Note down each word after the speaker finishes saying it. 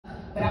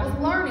I was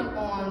learning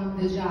on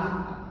the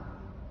job.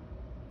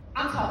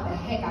 I taught the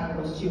heck out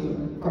of those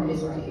children from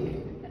this right here.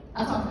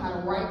 I taught them how to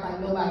write like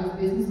nobody's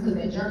business because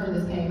that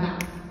journalist came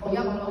out. Oh,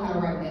 y'all gonna know how to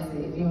write, that's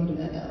it, if you don't do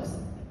nothing else.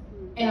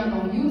 And I'm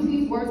gonna use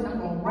these words and I'm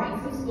gonna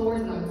write some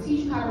stories and I'm gonna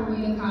teach you how to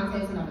read in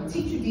context and I'm gonna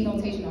teach you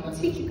denotation, I'm gonna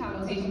teach you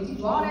connotation, teach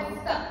you all that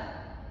stuff.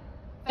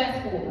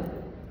 Fast forward,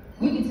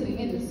 we get to the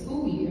end of the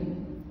school year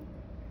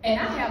and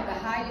I have the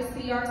highest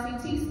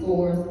CRCT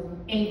scores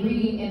in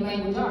reading and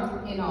language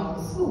arts in all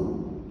of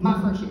school, my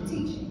first year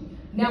teaching.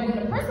 Now, when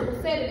the principal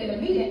said it in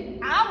a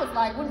meeting, I was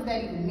like, what does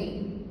that even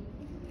mean?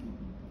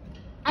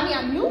 I mean,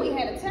 I knew we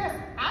had a test.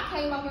 I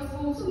came up in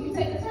school too. You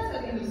take the test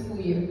at the end of the school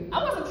year.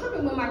 I wasn't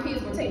tripping when my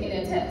kids were taking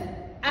that test.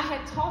 I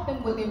had taught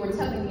them what they were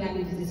telling me I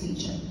needed to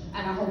teach them.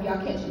 And I hope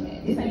y'all catching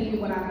that. This ain't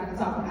even what I got to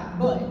talk about,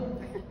 but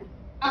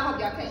I hope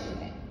y'all catching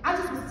that. I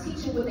just was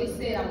teaching what they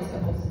said I was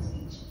supposed to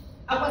teach.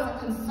 I wasn't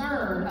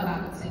concerned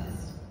about the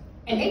test.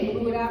 And they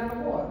blew it out of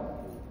the water.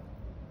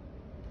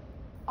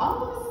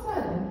 All of a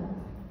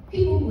sudden,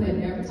 people who had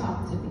never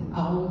talked to me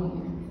all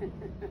year,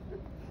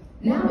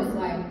 now it's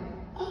like,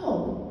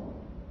 oh,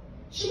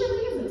 she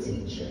really is a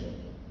teacher.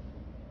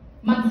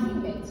 My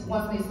teammates,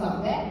 once they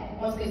saw that,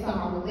 once they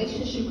saw my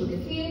relationship with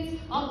the kids,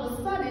 all of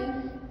a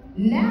sudden,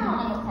 now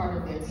I'm a part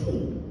of their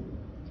team.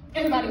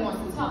 Everybody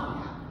wants to talk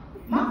now.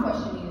 My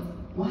question is,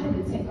 why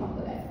did it take all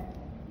of that?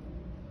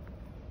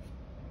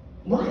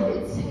 Why did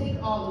it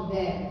take all of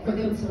that for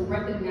them to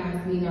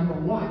recognize me, number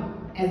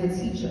one, as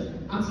a teacher?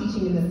 I'm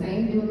teaching in the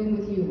same building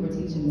with you, we're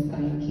teaching the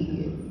same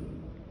kids.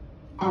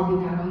 Are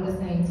we not on the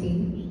same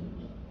team?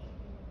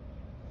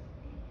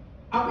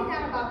 Are we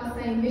not about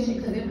the same mission?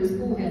 Because every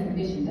school has a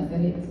mission,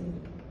 doesn't it?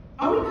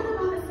 Are we not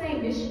about the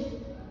same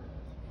mission?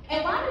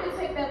 And why did it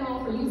take that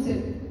long for you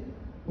to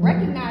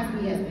recognize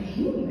me as a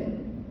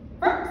human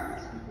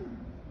first?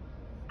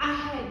 I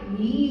had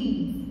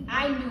needs.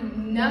 I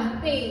knew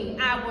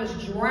nothing. I was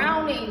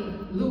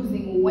drowning,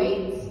 losing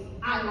weight.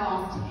 I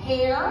lost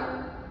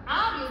hair.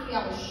 Obviously,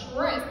 I was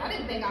stressed. I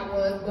didn't think I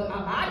was, but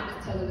my body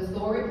was telling the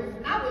story.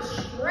 I was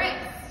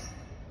stressed.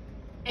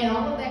 And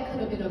all of that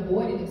could have been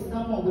avoided if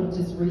someone would have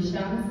just reached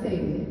out and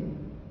said,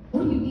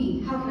 what do you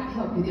need? How can I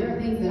help you? There are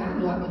things that I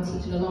know I've been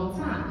teaching a long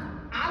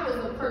time. I was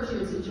a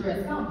first-year teacher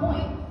at some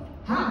point.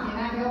 How can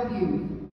I help you?